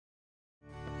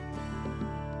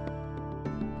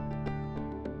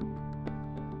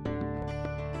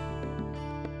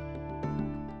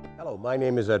Hello, my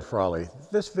name is Ed Frawley.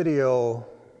 This video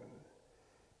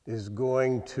is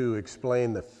going to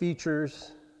explain the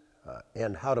features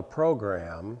and how to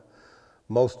program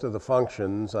most of the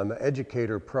functions on the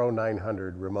Educator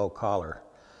Pro900 remote collar.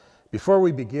 Before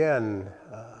we begin,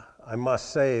 I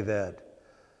must say that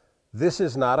this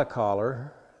is not a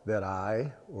collar that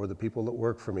I or the people that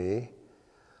work for me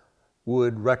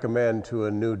would recommend to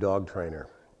a new dog trainer.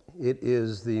 It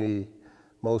is the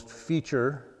most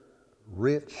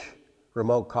feature-rich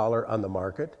remote collar on the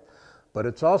market, but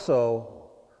it's also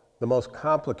the most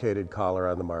complicated collar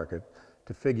on the market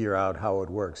to figure out how it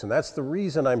works. And that's the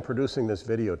reason I'm producing this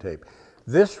videotape.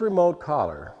 This remote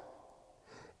collar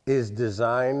is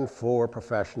designed for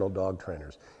professional dog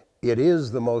trainers. It is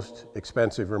the most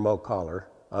expensive remote collar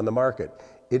on the market.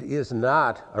 It is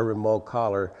not a remote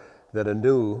collar that a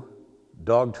new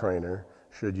dog trainer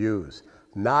should use.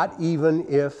 Not even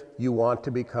if you want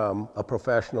to become a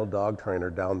professional dog trainer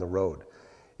down the road.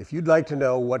 If you'd like to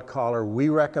know what collar we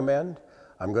recommend,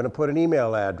 I'm going to put an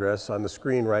email address on the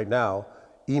screen right now.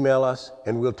 Email us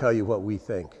and we'll tell you what we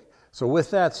think. So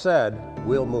with that said,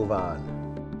 we'll move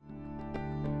on.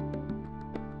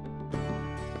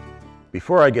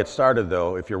 Before I get started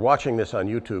though, if you're watching this on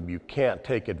YouTube, you can't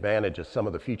take advantage of some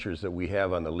of the features that we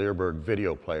have on the Leerburg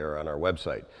video player on our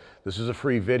website. This is a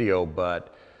free video,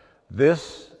 but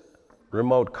this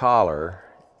remote collar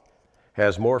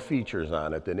has more features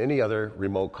on it than any other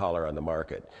remote collar on the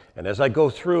market. And as I go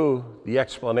through the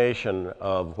explanation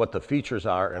of what the features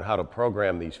are and how to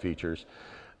program these features,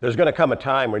 there's going to come a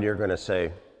time when you're going to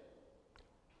say,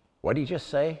 what did you just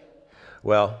say?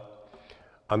 Well,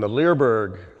 on the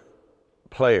Leerburg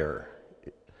player,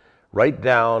 right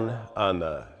down on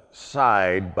the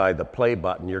side by the play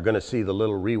button, you're going to see the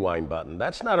little rewind button.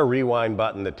 That's not a rewind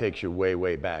button that takes you way,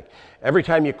 way back. Every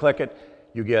time you click it,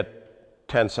 you get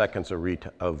 10 seconds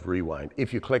of rewind.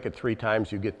 If you click it 3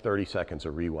 times, you get 30 seconds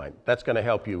of rewind. That's going to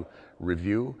help you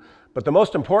review. But the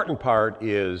most important part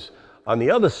is on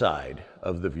the other side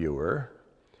of the viewer,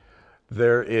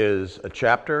 there is a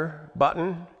chapter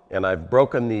button, and I've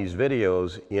broken these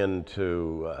videos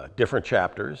into different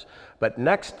chapters. But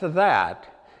next to that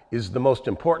is the most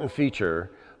important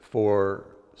feature for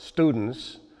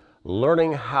students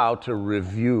learning how to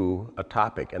review a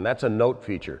topic, and that's a note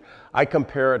feature. I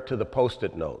compare it to the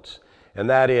Post-it notes, and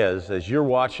that is, as you're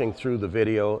watching through the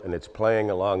video and it's playing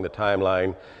along the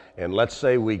timeline, and let's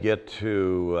say we get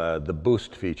to the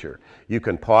boost feature. You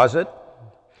can pause it,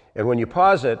 and when you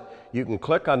pause it, you can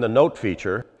click on the note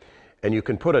feature, and you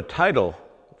can put a title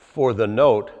for the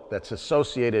note that's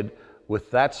associated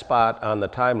with that spot on the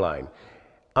timeline.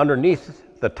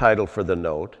 Underneath the title for the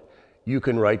note, you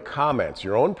can write comments,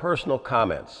 your own personal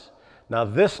comments. Now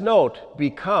this note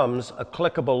becomes a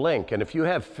clickable link, and if you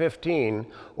have 15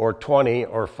 or 20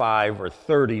 or 5 or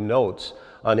 30 notes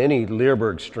on any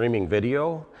Leerburg streaming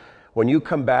video, when you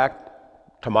come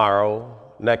back tomorrow,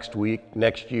 next week,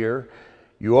 next year,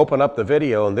 you open up the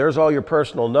video and there's all your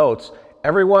personal notes.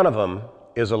 Every one of them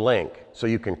is a link. So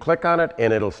you can click on it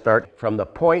and it'll start from the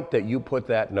point that you put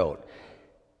that note.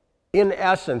 In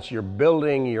essence, you're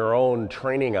building your own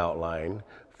training outline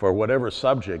for whatever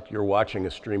subject you're watching a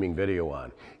streaming video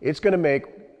on. It's going to make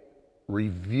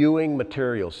reviewing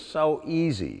material so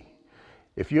easy.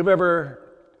 If you've ever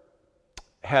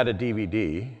had a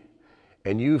DVD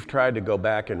and you've tried to go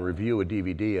back and review a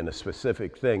DVD and a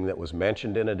specific thing that was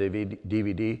mentioned in a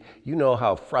DVD, you know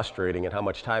how frustrating and how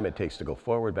much time it takes to go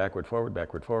forward, backward, forward,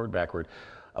 backward, forward, backward,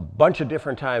 a bunch of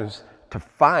different times to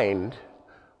find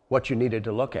what you needed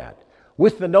to look at.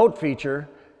 With the note feature,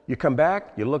 you come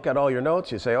back, you look at all your notes,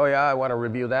 you say, oh yeah, I want to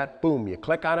review that, boom, you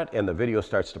click on it and the video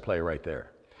starts to play right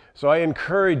there. So I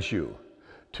encourage you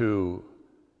to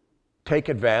take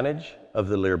advantage of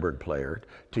the Leerburg player.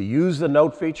 To use the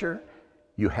note feature,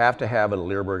 you have to have a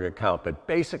Leerburg account, but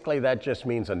basically that just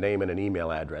means a name and an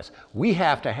email address. We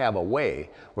have to have a way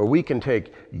where we can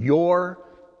take your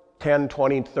 10,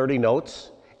 20, 30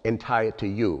 notes and tie it to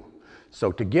you. So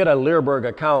to get a Leerburg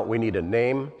account, we need a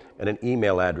name and an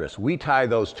email address. We tie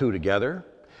those two together.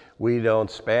 We don't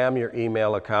spam your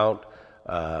email account.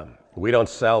 We don't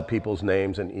sell people's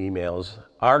names and emails.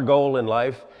 Our goal in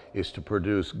life is to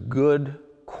produce good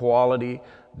quality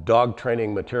dog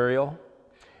training material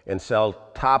and sell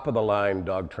top of the line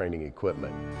dog training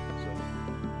equipment.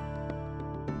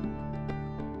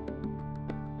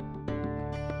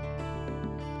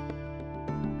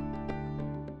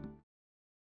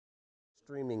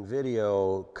 Streaming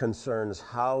video concerns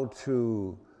how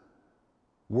to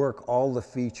work all the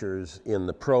features in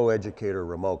the Pro Educator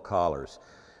remote collars.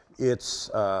 It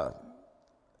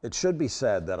should be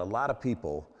said that a lot of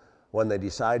people, when they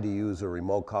decide to use a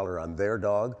remote collar on their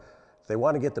dog, they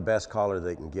want to get the best collar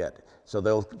they can get. So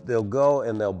they'll go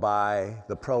and they'll buy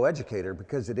the Pro Educator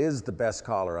because it is the best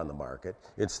collar on the market.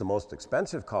 It's the most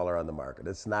expensive collar on the market.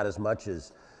 It's not as much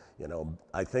as, you know,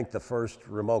 I think the first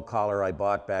remote collar I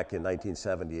bought back in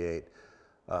 1978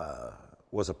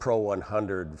 was a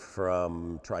Pro900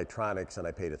 from Tritronics, and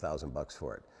I paid $1,000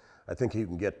 for it. I think you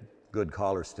can get good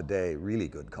collars today, really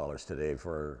good collars today,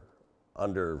 for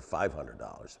under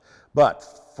 $500. But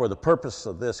for the purpose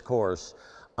of this course,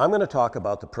 I'm going to talk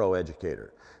about the Pro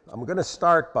Educator. I'm going to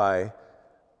start by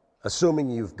assuming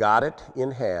you've got it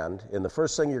in hand, and the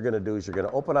first thing you're going to do is you're going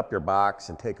to open up your box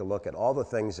and take a look at all the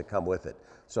things that come with it.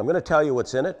 So I'm going to tell you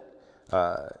what's in it.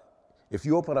 If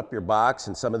you open up your box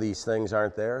and some of these things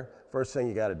aren't there, first thing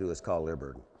you got to do is call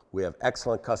Leerburg. We have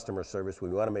excellent customer service. We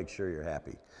want to make sure you're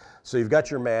happy. So you've got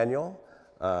your manual.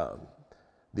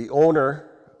 The owner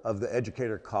of the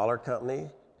Educator Collar Company,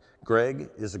 Greg,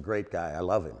 is a great guy. I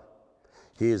love him.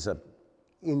 He's a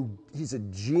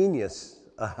genius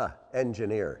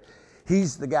engineer.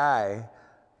 He's the guy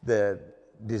that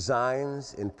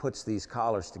designs and puts these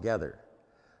collars together.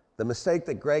 The mistake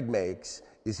that Greg makes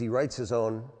is he writes his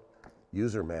own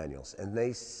user manuals, and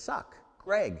they suck.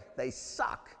 Greg, they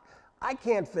suck. I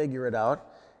can't figure it out.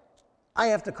 I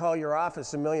have to call your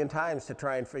office a million times to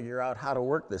try and figure out how to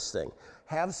work this thing.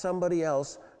 Have somebody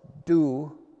else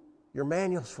do your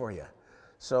manuals for you.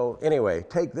 So anyway,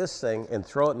 take this thing and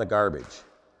throw it in the garbage.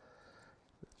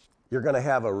 You're going to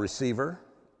have a receiver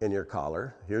in your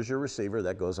collar. Here's your receiver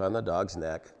that goes on the dog's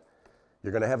neck.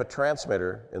 You're going to have a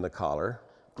transmitter in the collar,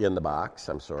 in the box,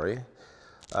 I'm sorry.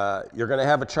 You're going to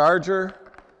have a charger.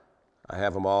 I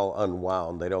have them all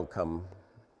unwound. They don't come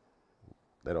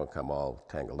all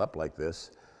tangled up like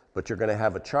this. But you're going to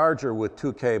have a charger with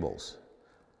two cables.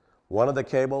 One of the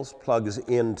cables plugs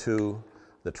into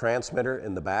the transmitter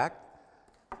in the back,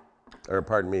 or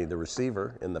pardon me, the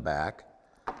receiver in the back.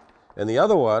 And the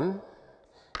other one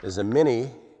is a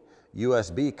mini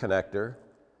USB connector,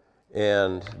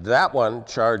 and that one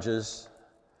charges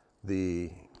the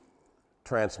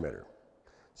transmitter.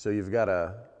 So you've got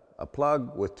a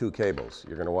plug with two cables.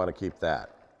 You're going to want to keep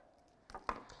that.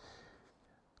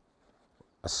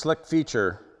 A slick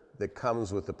feature that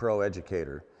comes with the Pro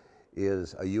Educator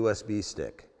is a USB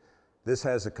stick. This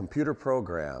has a computer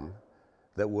program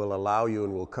that will allow you,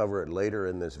 and we'll cover it later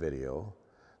in this video,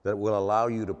 that will allow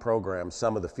you to program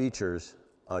some of the features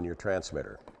on your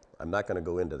transmitter. I'm not going to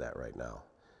go into that right now,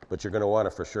 but you're going to want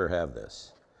to for sure have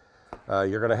this.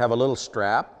 You're going to have a little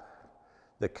strap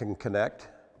that can connect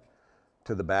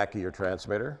to the back of your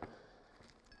transmitter.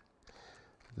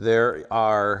 There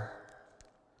are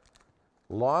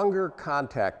longer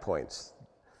contact points.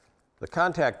 The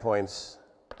contact points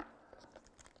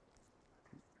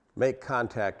make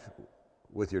contact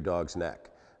with your dog's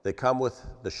neck. They come with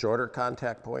the shorter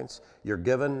contact points. You're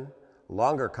given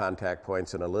longer contact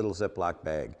points in a little Ziploc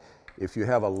bag. If you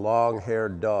have a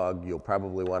long-haired dog, you'll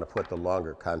probably want to put the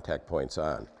longer contact points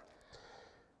on.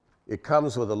 It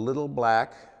comes with a little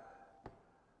black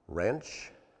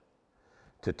wrench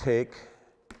to take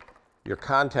your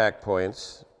contact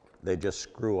points. They just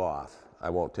screw off. I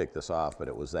won't take this off, but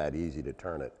it was that easy to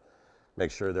turn it.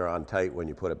 Make sure they're on tight when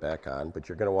you put it back on, but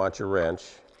you're going to want your wrench.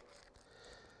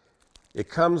 It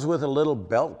comes with a little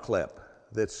belt clip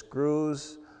that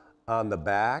screws on the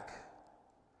back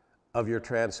of your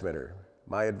transmitter.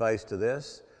 My advice to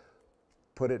this,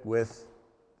 put it with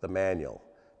the manual,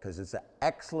 because it's an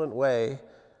excellent way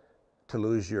to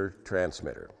lose your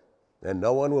transmitter. And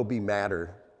no one will be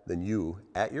madder than you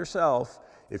at yourself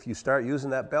if you start using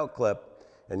that belt clip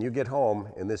and you get home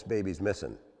and this baby's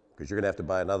missing, because you're going to have to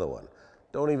buy another one.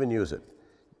 Don't even use it.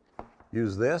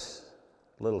 Use this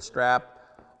little strap,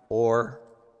 or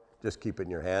just keep it in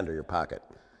your hand or your pocket.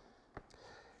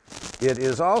 It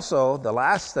is also, the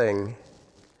last thing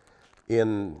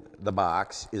in the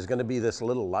box is going to be this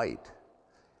little light.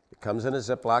 It comes in a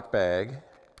Ziploc bag.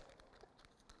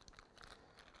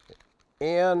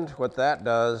 And what that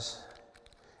does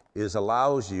is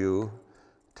allows you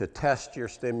to test your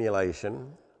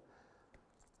stimulation.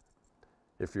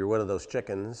 If you're one of those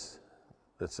chickens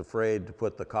that's afraid to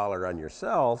put the collar on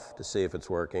yourself to see if it's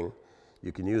working,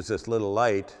 you can use this little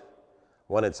light.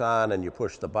 When it's on and you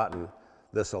push the button,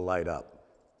 this will light up.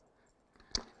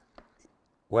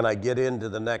 When I get into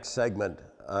the next segment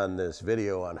on this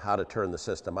video on how to turn the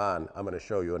system on, I'm going to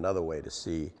show you another way to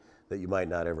see that you might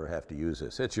not ever have to use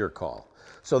this. It's your call.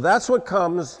 So that's what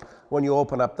comes when you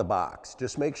open up the box.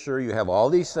 Just make sure you have all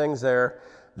these things there,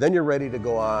 then you're ready to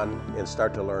go on and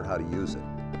start to learn how to use it.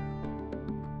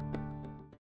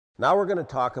 Now we're going to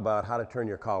talk about how to turn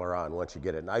your collar on once you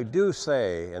get it. And I do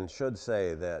say, and should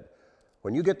say, that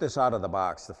When you get this out of the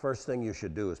box, the first thing you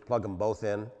should do is plug them both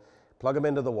in, plug them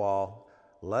into the wall,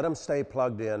 let them stay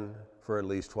plugged in for at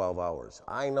least 12 hours.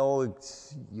 I know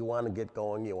you want to get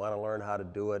going, you want to learn how to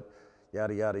do it,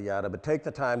 yada, yada, yada, but take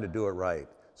the time to do it right.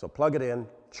 So plug it in,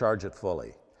 charge it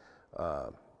fully.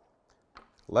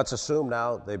 Let's assume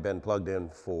now they've been plugged in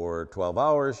for 12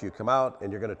 hours, you come out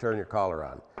and you're going to turn your collar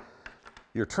on.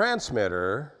 Your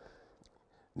transmitter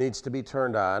needs to be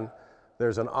turned on.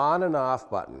 There's an on and off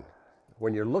button.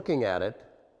 When you're looking at it,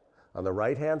 on the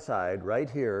right-hand side, right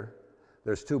here,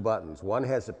 there's two buttons. One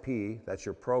has a P, that's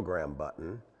your program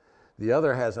button. The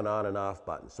other has an on and off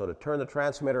button. So to turn the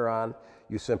transmitter on,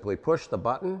 you simply push the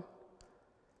button,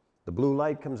 the blue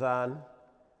light comes on,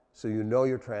 so you know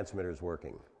your transmitter is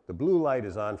working. The blue light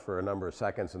is on for a number of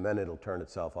seconds and then it'll turn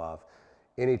itself off.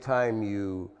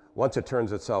 Once it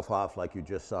turns itself off like you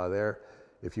just saw there,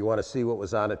 if you want to see what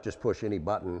was on it, just push any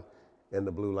button and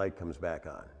the blue light comes back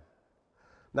on.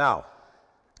 Now,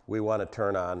 we want to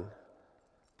turn on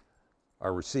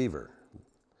our receiver.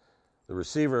 The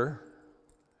receiver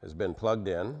has been plugged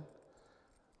in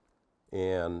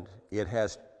and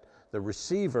the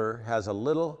receiver has a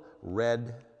little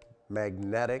red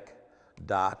magnetic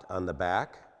dot on the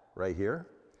back right here,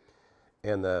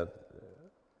 and the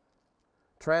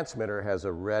transmitter has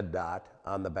a red dot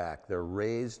on the back. They're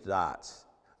raised dots.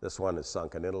 This one is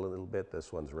sunken in a little bit,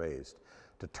 this one's raised.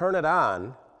 To turn it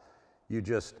on, you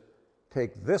just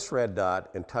take this red dot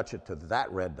and touch it to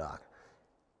that red dot.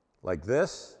 Like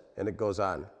this, and it goes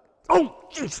on. Oh,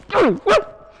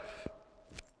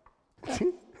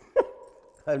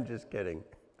 I'm just kidding.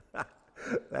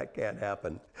 That can't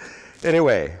happen.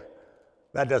 Anyway,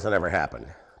 that doesn't ever happen.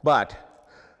 But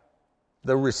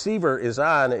the receiver is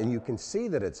on, and you can see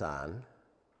that it's on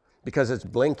because it's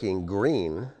blinking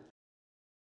green.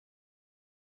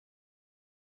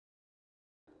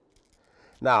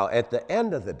 Now, at the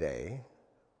end of the day,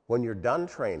 when you're done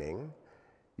training,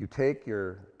 you take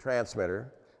your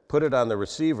transmitter, put it on the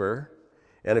receiver,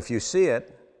 and if you see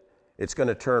it, it's going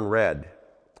to turn red.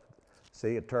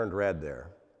 See, it turned red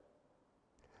there.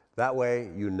 That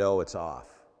way, you know it's off.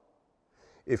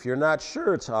 If you're not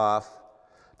sure it's off,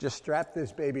 just strap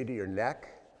this baby to your neck,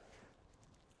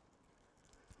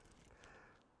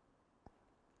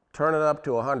 turn it up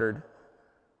to 100,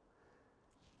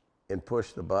 and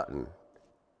push the button.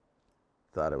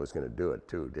 Thought I was going to do it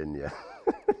too, didn't you?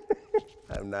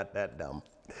 I'm not that dumb.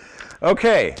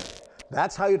 Okay,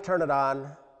 that's how you turn it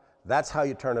on. That's how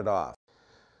you turn it off.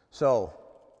 So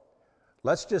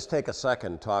let's just take a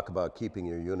second and talk about keeping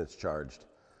your units charged.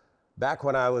 Back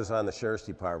when I was on the Sheriff's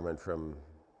Department from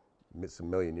a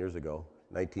million years ago,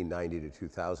 1990 to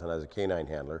 2000, as a canine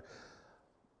handler,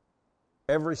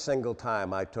 every single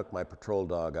time I took my patrol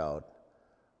dog out,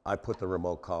 I put the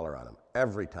remote collar on him,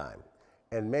 every time.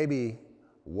 And maybe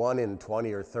 1 in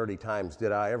 20 or 30 times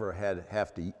did I ever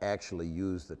have to actually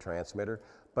use the transmitter,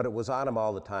 but it was on him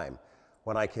all the time.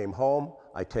 When I came home,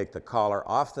 I take the collar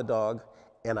off the dog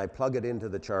and I plug it into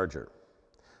the charger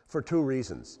for two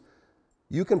reasons.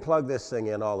 You can plug this thing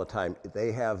in all the time.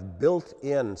 They have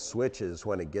built-in switches.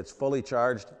 When it gets fully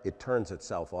charged, it turns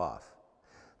itself off.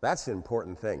 That's the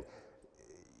important thing.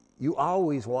 You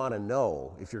always want to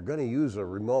know, if you're going to use a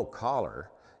remote collar,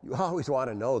 you always want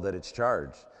to know that it's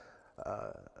charged.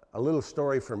 A little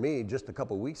story for me, just a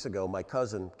couple weeks ago, my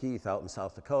cousin Keith out in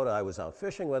South Dakota, I was out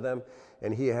fishing with him,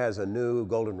 and he has a new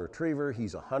golden retriever.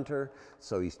 He's a hunter,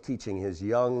 so he's teaching his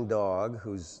young dog,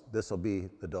 this will be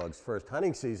the dog's first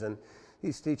hunting season,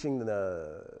 he's teaching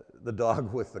the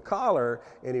dog with the collar,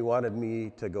 and he wanted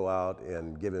me to go out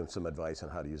and give him some advice on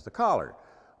how to use the collar.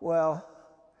 Well,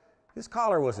 his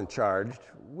collar wasn't charged.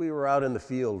 We were out in the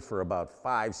field for about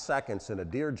 5 seconds, and a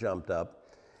deer jumped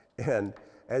up, and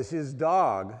as his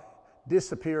dog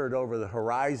disappeared over the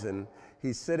horizon,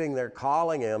 he's sitting there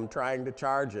calling him, trying to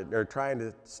charge it, or trying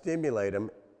to stimulate him.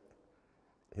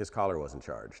 His collar wasn't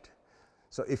charged.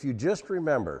 So if you just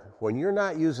remember, when you're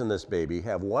not using this baby,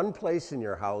 have one place in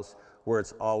your house where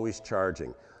it's always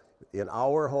charging. In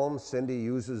our home, Cindy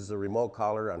uses the remote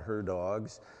collar on her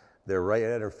dogs. They're right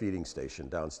at her feeding station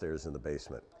downstairs in the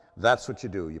basement. That's what you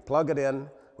do. You plug it in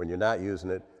when you're not using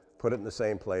it, put it in the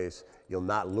same place. You'll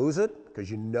not lose it because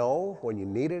you know when you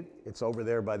need it, it's over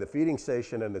there by the feeding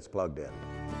station and it's plugged in.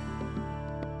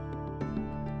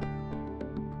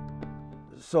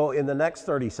 So in the next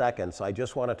 30 seconds, I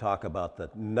just want to talk about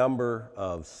the number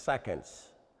of seconds,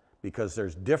 because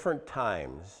there's different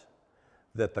times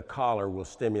that the collar will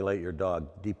stimulate your dog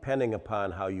depending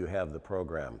upon how you have the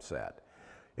program set.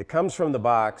 It comes from the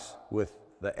box with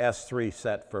the S3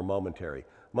 set for momentary.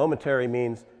 Momentary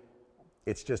means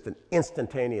it's just an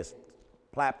instantaneous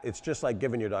plap. It's just like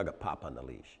giving your dog a pop on the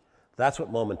leash. That's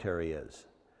what momentary is.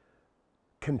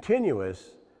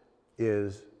 Continuous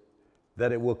is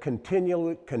that it will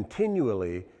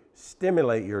continually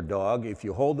stimulate your dog if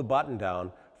you hold the button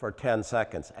down for 10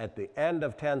 seconds. At the end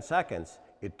of 10 seconds,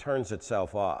 it turns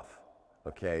itself off,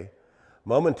 okay?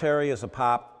 Momentary is a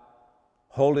pop.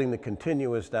 Holding the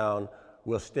continuous down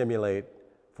will stimulate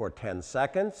for 10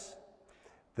 seconds.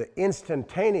 The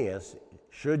instantaneous,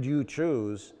 should you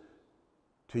choose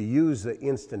to use the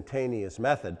instantaneous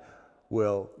method,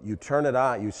 you turn it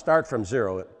on, you start from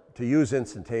zero. To use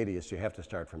instantaneous, you have to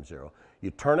start from zero.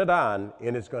 You turn it on,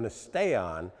 and it's going to stay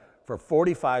on for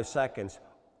 45 seconds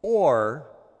or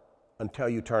until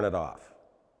you turn it off.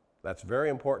 That's very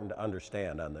important to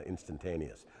understand on the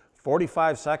instantaneous.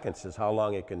 45 seconds is how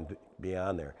long it can be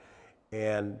on there.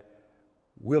 And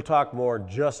we'll talk more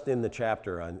just in the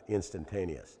chapter on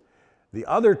instantaneous. The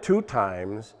other 2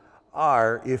 times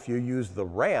are if you use the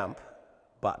ramp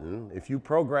button. If you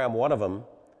program one of them,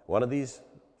 one of these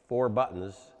 4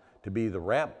 buttons to be the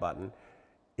ramp button,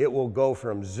 it will go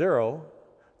from 0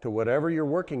 to whatever your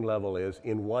working level is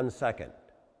in 1 second.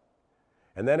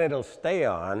 And then it'll stay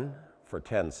on for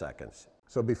 10 seconds.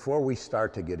 So before we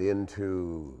start to get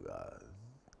into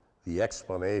the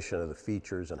explanation of the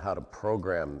features and how to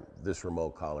program this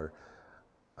remote collar,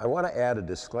 I want to add a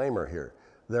disclaimer here.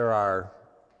 There are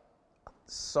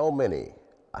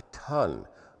a ton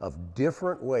of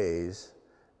different ways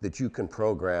that you can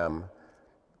program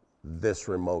this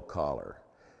remote collar.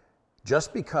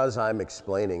 Just because I'm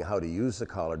explaining how to use the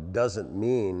collar doesn't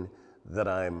mean that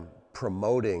I'm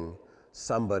promoting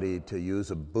somebody to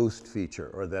use a boost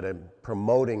feature or that I'm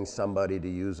promoting somebody to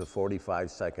use a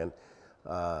 45-second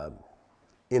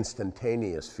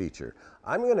instantaneous feature.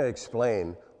 I'm going to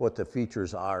explain what the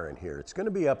features are in here. It's going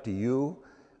to be up to you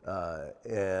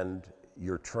and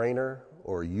your trainer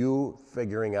or you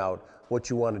figuring out what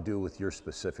you want to do with your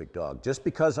specific dog. Just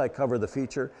because I cover the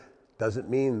feature doesn't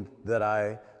mean that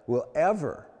I will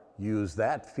ever use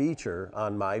that feature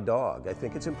on my dog. I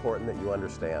think it's important that you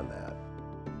understand that.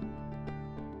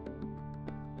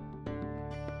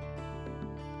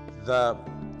 The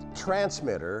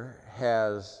transmitter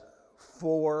has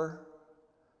 4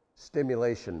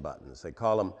 stimulation buttons. They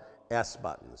call them S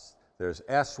buttons. There's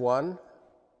S1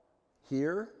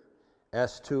 here,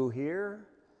 S2 here,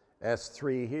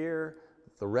 S3 here.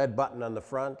 The red button on the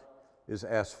front is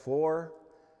S4.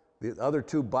 The other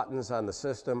 2 buttons on the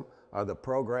system are the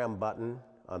program button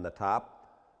on the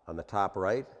top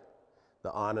right,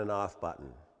 the on and off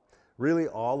button. Really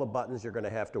all the buttons you're going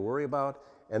to have to worry about.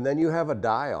 And then you have a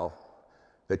dial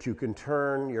that you can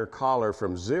turn your collar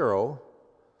from 0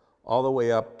 all the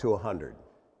way up to 100.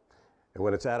 And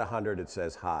when it's at 100, it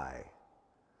says high.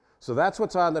 So that's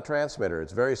what's on the transmitter.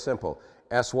 It's very simple.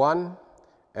 S1,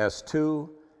 S2,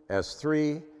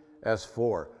 S3,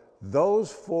 S4.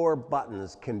 Those 4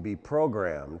 buttons can be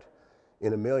programmed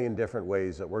in a million different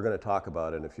ways that we're going to talk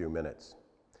about in a few minutes.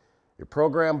 Your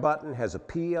program button has a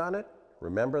P on it.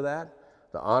 Remember that?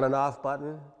 The on and off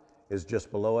button is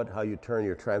just below it, how you turn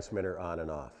your transmitter on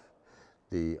and off.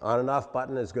 The on and off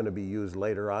button is going to be used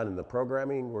later on in the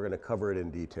programming. We're going to cover it in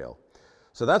detail.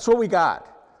 So that's what we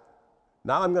got.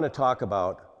 Now I'm going to talk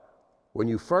about when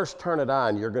you first turn it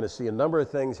on, you're going to see a number of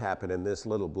things happen in this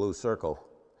little blue circle.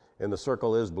 And the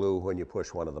circle is blue when you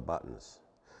push one of the buttons.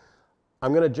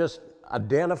 I'm going to just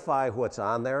identify what's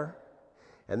on there.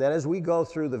 And then as we go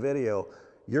through the video,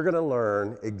 you're going to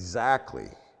learn exactly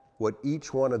what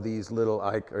each one of these little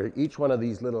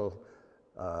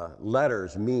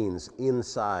letters means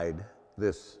inside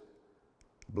this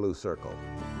blue circle.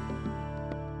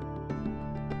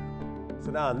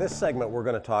 So now in this segment, we're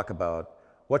going to talk about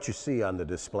what you see on the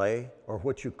display or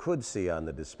what you could see on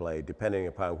the display depending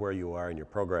upon where you are in your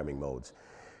programming modes.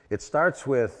 It starts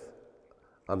with,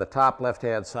 on the top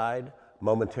left-hand side,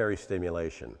 momentary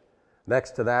stimulation.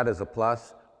 Next to that is a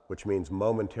plus, which means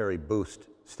momentary boost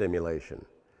stimulation.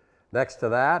 Next to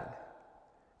that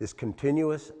is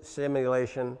continuous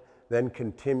stimulation, then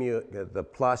the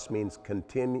plus means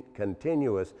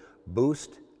continuous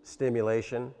boost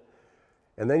stimulation.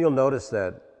 And then you'll notice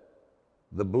that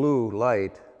the blue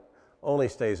light only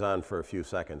stays on for a few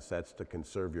seconds. That's to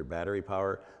conserve your battery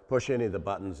power. Push any of the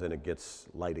buttons and it gets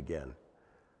light again.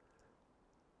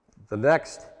 The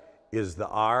next is the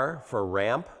R for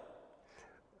ramp.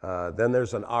 Then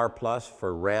there's an R plus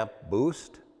for ramp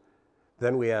boost.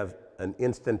 Then we have an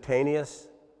instantaneous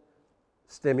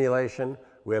stimulation.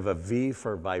 We have a V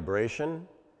for vibration,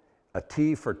 a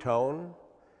T for tone.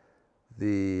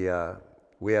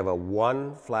 We have a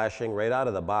 1 flashing right out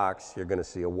of the box. You're going to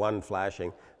see a 1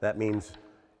 flashing. That means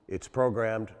it's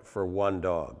programmed for 1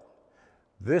 dog.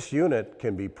 This unit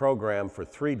can be programmed for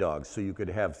 3 dogs, so you could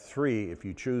have 3 if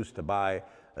you choose to buy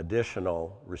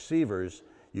additional receivers.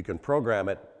 You can program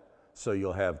it so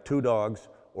you'll have 2 dogs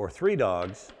or 3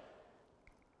 dogs.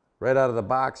 Right out of the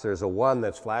box, there's a 1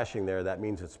 that's flashing there. That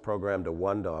means it's programmed to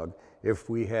 1 dog. If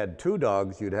we had 2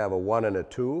 dogs, you'd have a 1 and a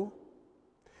 2.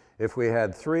 If we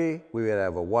had 3, we would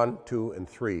have a 1, 2, and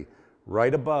 3,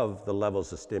 right above the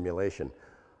levels of stimulation.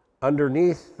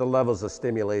 Underneath the levels of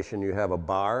stimulation, you have a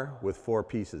bar with 4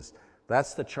 pieces.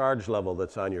 That's the charge level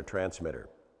that's on your transmitter,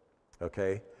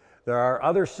 okay? There are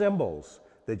other symbols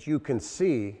that you can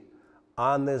see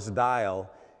on this dial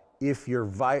if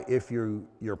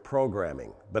you're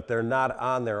programming, but they're not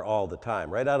on there all the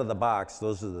time. Right out of the box,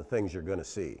 those are the things you're gonna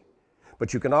see.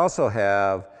 But you can also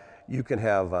have,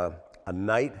 a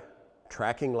night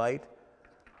tracking light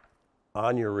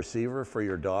on your receiver for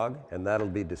your dog, and that'll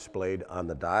be displayed on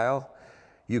the dial.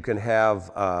 You can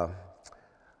have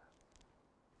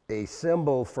a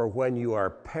symbol for when you are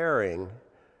pairing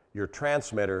your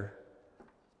transmitter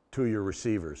to your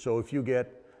receiver. So if you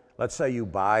get, let's say you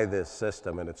buy this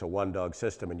system and it's a 1-dog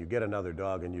system and you get another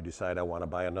dog and you decide I want to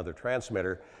buy another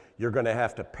transmitter, you're going to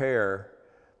have to pair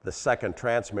the second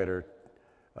transmitter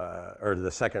or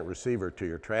the second receiver to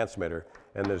your transmitter,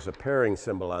 and there's a pairing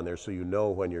symbol on there so you know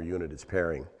when your unit is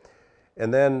pairing.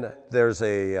 And then there's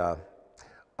a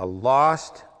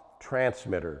lost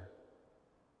transmitter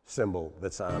symbol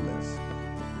that's on this.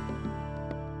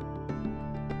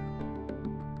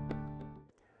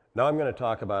 Now I'm going to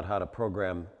talk about how to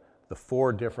program the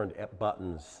 4 different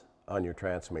buttons on your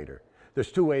transmitter.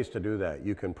 There's 2 ways to do that.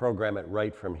 You can program it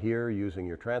right from here using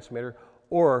your transmitter,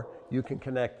 or you can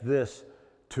connect this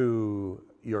to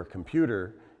your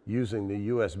computer using the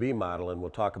USB model, and we'll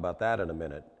talk about that in a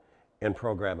minute, and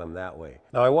program them that way.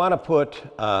 Now I want to put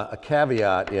a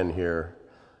caveat in here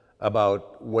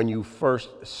about when you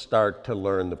first start to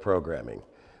learn the programming.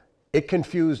 It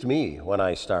confused me when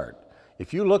I start.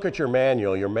 If you look at your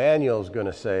manual is going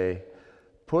to say,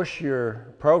 push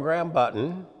your program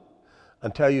button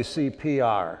until you see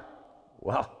PR.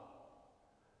 Well,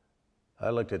 I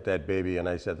looked at that baby and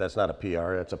I said, that's not a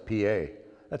PR, that's a PA.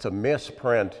 That's a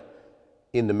misprint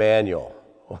in the manual.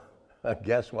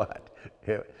 Guess what?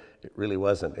 It really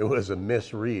wasn't. It was a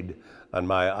misread on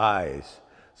my eyes.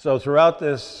 So throughout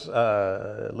this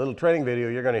little training video,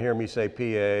 you're going to hear me say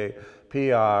PA,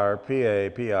 PR, PA,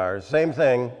 PR. Same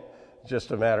thing,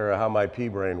 just a matter of how my P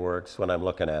brain works when I'm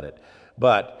looking at it.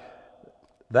 But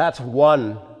that's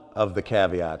one of the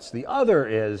caveats. The other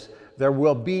is there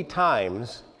will be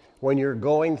times when you're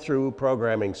going through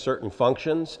programming certain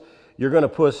functions, you're going to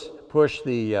push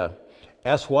the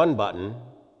S1 button,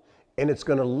 and it's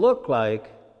going to look like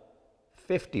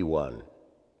 51.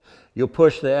 You'll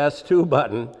push the S2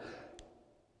 button,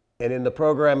 and in the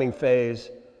programming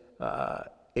phase,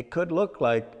 it could look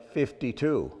like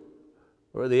 52.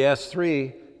 Or the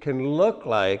S3 can look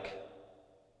like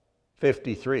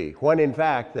 53, when in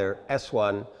fact they're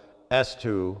S1,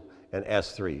 S2, and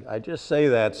S3. I just say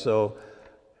that so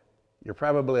you're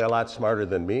probably a lot smarter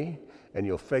than me, and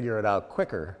you'll figure it out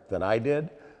quicker than I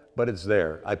did, but it's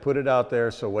there. I put it out there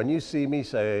so when you see me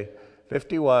say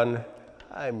 51,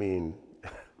 I mean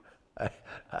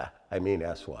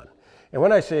S1. And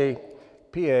when I say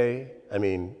PA, I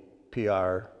mean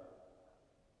PR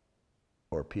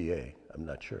or PA, I'm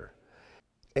not sure.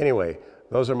 Anyway,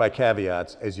 those are my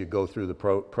caveats as you go through the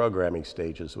programming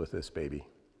stages with this baby.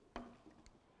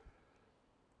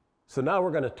 So now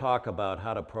we're going to talk about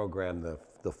how to program the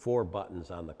 4 buttons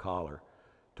on the collar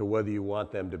to whether you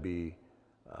want them to be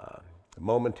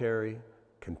momentary,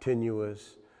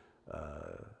 continuous,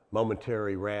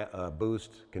 momentary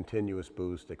boost, continuous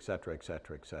boost, etc.,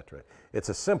 etc., etc. It's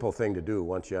a simple thing to do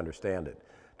once you understand it.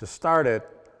 To start it,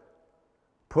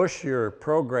 push your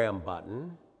program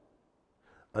button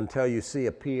until you see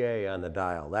a PA on the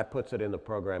dial. That puts it in the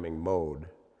programming mode.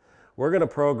 We're going to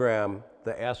program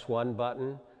the S1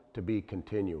 button to be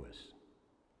continuous.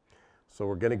 So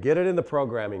we're going to get it in the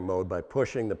programming mode by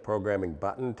pushing the programming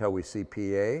button until we see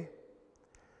PA.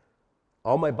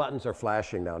 All my buttons are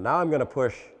flashing now. Now I'm going to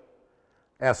push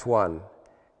S1,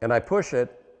 and I push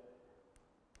it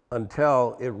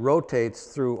until it rotates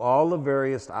through all the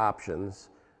various options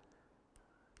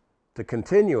to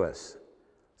continuous.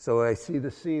 So I see the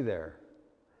C there.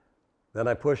 Then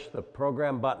I push the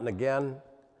program button again,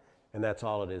 and that's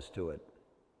all it is to it.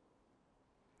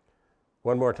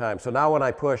 One more time. So now when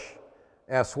I push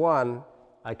S1,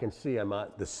 I can see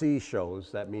the C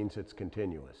shows. That means it's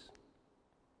continuous.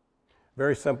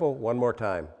 Very simple. One more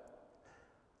time.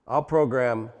 I'll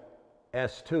program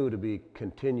S2 to be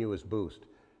continuous boost.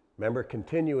 Remember,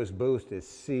 continuous boost is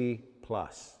C+.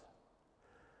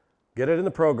 get it in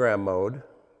the program mode.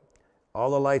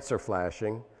 All the lights are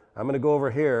flashing. I'm going to go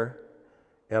over here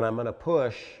and I'm going to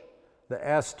push the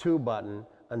S2 button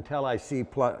until I see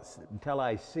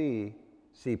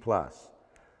C plus.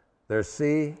 There's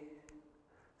C,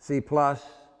 C plus,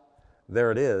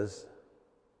 there it is.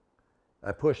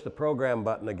 I push the program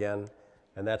button again,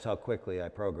 and that's how quickly I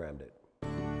programmed it.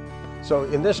 So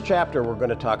in this chapter, we're going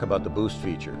to talk about the boost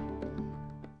feature.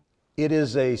 It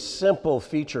is a simple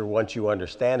feature once you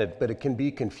understand it, but it can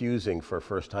be confusing for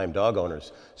first-time dog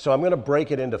owners. So I'm going to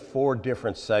break it into 4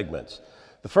 different segments.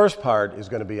 The first part is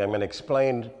going to be, I'm going to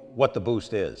explain what the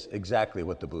boost is, exactly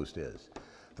what the boost is.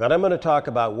 Then I'm going to talk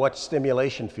about what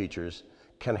stimulation features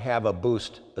can have a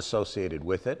boost associated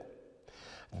with it.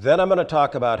 Then I'm going to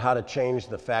talk about how to change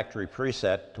the factory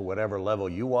preset to whatever level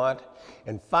you want.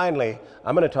 And finally,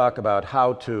 I'm going to talk about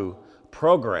how to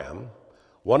program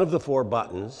one of the 4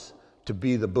 buttons to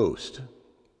be the boost.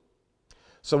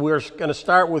 So we're going to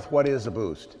start with what is a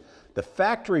boost. The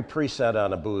factory preset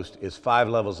on a boost is 5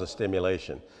 levels of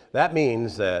stimulation. That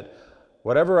means that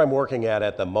whatever I'm working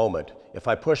at the moment, if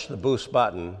I push the boost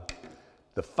button,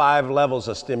 the 5 levels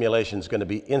of stimulation is going to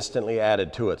be instantly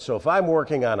added to it. So if I'm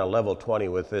working on a level 20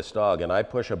 with this dog and I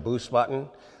push a boost button,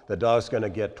 the dog's going to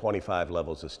get 25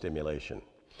 levels of stimulation.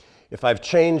 If I've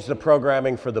changed the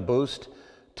programming for the boost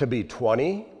to be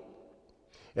 20,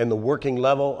 and the working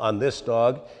level on this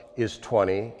dog is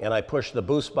 20, and I push the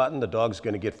boost button, the dog's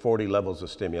going to get 40 levels of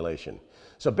stimulation.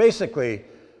 So basically,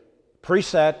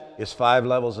 preset is 5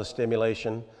 levels of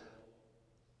stimulation.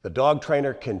 The dog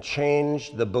trainer can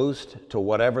change the boost to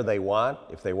whatever they want.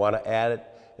 If they want to add it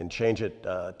and change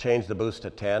the boost to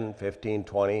 10, 15,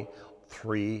 20,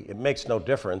 3, it makes no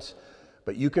difference,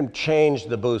 but you can change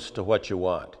the boost to what you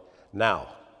want. Now,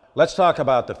 let's talk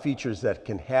about the features that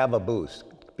can have a boost,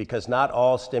 because not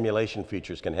all stimulation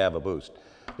features can have a boost.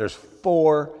 There's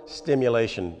 4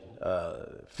 stimulation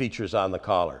features on the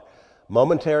collar.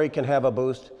 Momentary can have a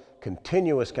boost,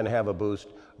 continuous can have a boost,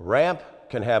 ramp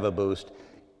can have a boost,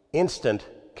 instant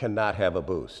cannot have a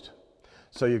boost.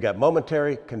 So you've got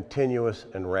momentary, continuous,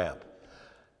 and ramp.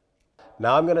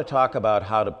 Now I'm going to talk about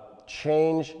how to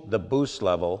change the boost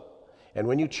level, and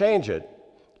when you change it,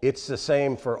 it's the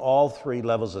same for all 3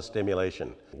 levels of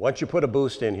stimulation. Once you put a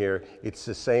boost in here, it's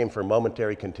the same for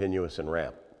momentary, continuous, and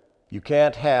ramp. You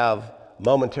can't have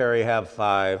momentary have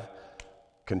 5,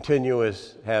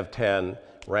 continuous have 10,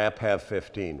 ramp have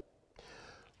 15.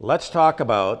 Let's talk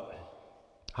about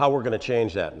how we're going to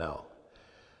change that now.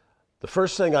 The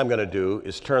first thing I'm going to do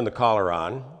is turn the collar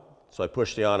on. So I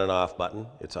push the on and off button,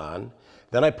 it's on.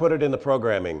 Then I put it in the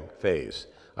programming phase.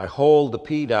 I hold the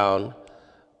P down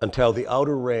until the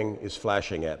outer ring is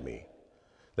flashing at me.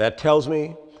 That tells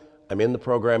me I'm in the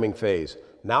programming phase.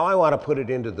 Now I want to put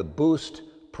it into the boost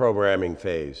programming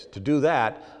phase. To do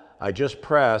that, I just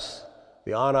press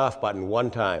the on-off button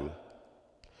 1 time.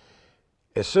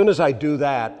 As soon as I do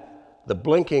that, the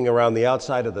blinking around the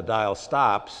outside of the dial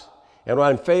stops, and what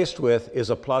I'm faced with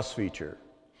is a plus feature.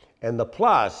 And the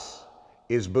plus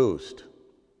is boost.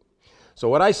 So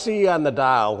what I see on the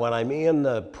dial when I'm in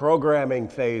the programming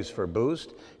phase for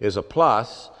boost is a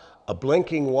plus, a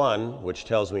blinking 1, which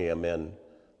tells me I'm in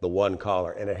the 1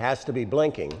 collar, and it has to be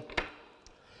blinking.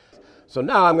 So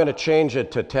now I'm going to change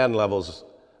it to 10 levels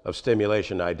of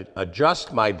stimulation. I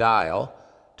adjust my dial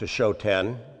to show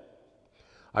 10.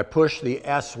 I push the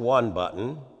S1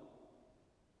 button,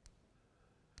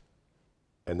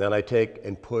 and then I take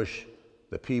and push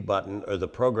the P button, or the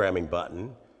programming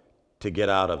button, to get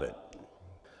out of it.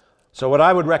 So what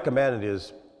I would recommend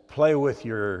is play with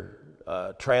your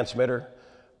transmitter,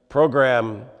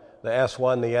 program the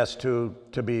S1, the S2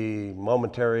 to be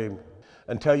momentary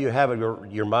until you have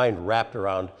your mind wrapped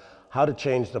around how to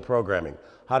change the programming,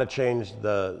 how to change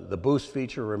the boost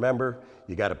feature. Remember,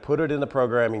 you got to put it in the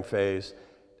programming phase,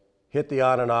 hit the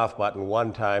on and off button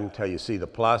 1 time till you see the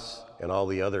plus and all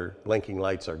the other blinking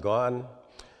lights are gone.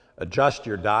 Adjust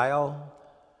your dial,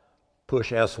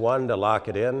 push S1 to lock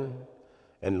it in,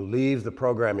 and leave the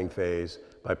programming phase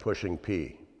by pushing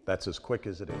P. That's as quick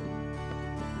as it is.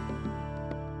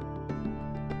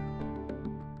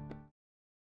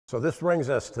 So this brings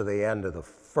us to the end of the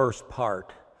first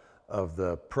part of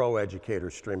the Pro Educator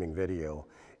streaming video.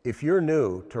 If you're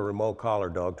new to remote collar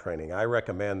dog training, I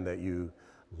recommend that you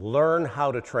learn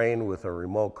how to train with a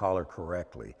remote collar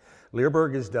correctly.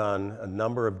 Leerburg has done a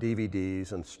number of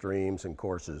DVDs and streams and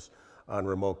courses on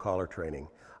remote collar training.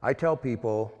 I tell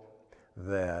people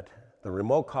that the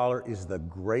remote collar is the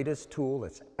greatest tool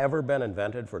that's ever been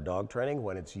invented for dog training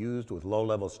when it's used with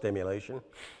low-level stimulation.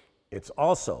 It's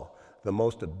also the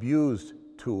most abused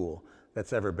tool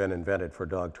that's ever been invented for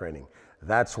dog training.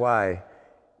 That's why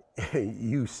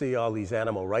you see all these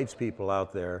animal rights people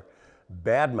out there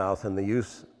badmouthing the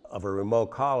use of a remote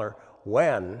collar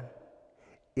when,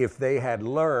 if they had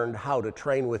learned how to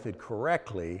train with it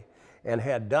correctly and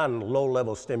had done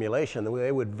low-level stimulation,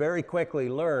 they would very quickly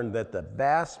learn that the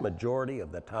vast majority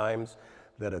of the times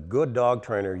that a good dog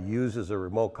trainer uses a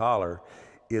remote collar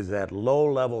is at low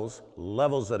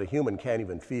levels that a human can't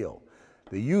even feel.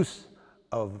 The use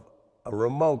of a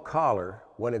remote collar,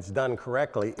 when it's done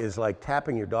correctly, is like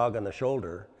tapping your dog on the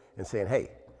shoulder and saying,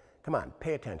 hey, come on,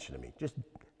 pay attention to me. Just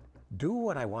do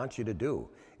what I want you to do.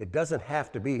 It doesn't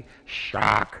have to be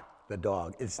shock the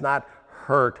dog. It's not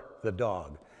hurt the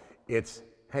dog. It's,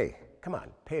 hey, come on,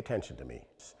 pay attention to me.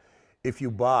 If you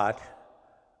bought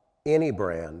any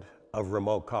brand of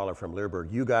remote collar from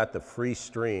Leerburg, you got the free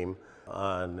stream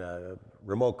on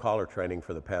remote collar training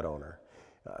for the pet owner.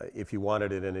 If you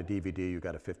wanted it in a DVD, you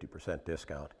got a 50%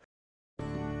 discount.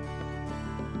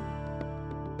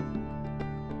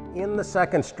 In the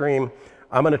second stream,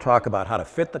 I'm going to talk about how to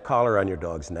fit the collar on your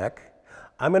dog's neck.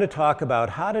 I'm going to talk about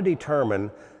how to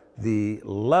determine the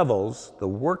levels, the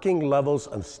working levels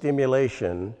of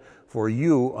stimulation for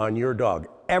you on your dog.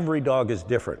 Every dog is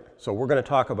different, so we're going to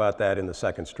talk about that in the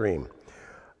second stream.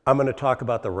 I'm going to talk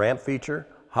about the ramp feature,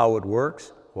 how it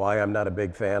works, why I'm not a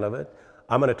big fan of it.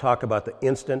 I'm going to talk about the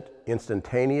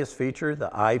instantaneous feature, the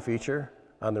eye feature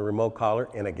on the remote collar,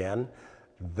 and again,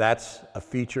 that's a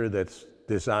feature that's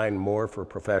designed more for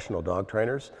professional dog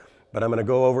trainers, but I'm going to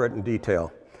go over it in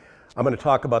detail. I'm going to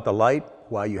talk about the light,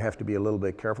 why you have to be a little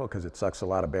bit careful because it sucks a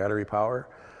lot of battery power.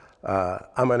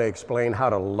 I'm going to explain how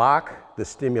to lock the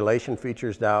stimulation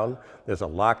features down. There's a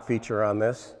lock feature on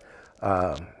this.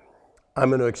 I'm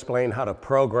going to explain how to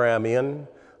program in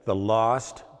the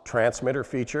lost transmitter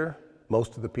feature.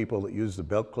 Most of the people that use the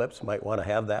belt clips might want to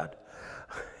have that.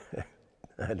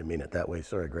 I didn't mean it that way,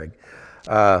 sorry, Greg.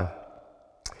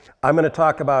 I'm going to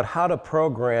talk about how to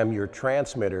program your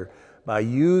transmitter by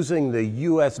using the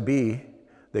USB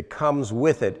that comes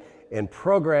with it and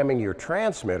programming your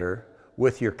transmitter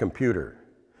with your computer.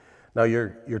 Now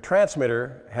your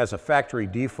transmitter has a factory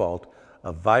default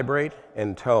of vibrate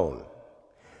and tone.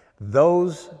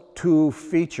 Those two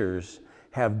features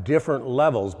have different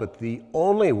levels, but the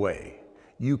only way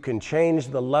you can change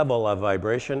the level of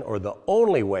vibration, or the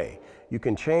only way you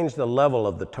can change the level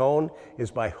of the tone,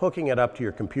 is by hooking it up to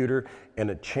your computer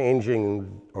and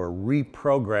changing or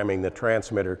reprogramming the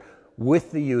transmitter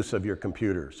with the use of your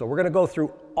computer. So we're going to go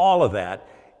through all of that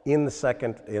in the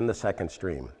second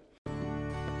stream.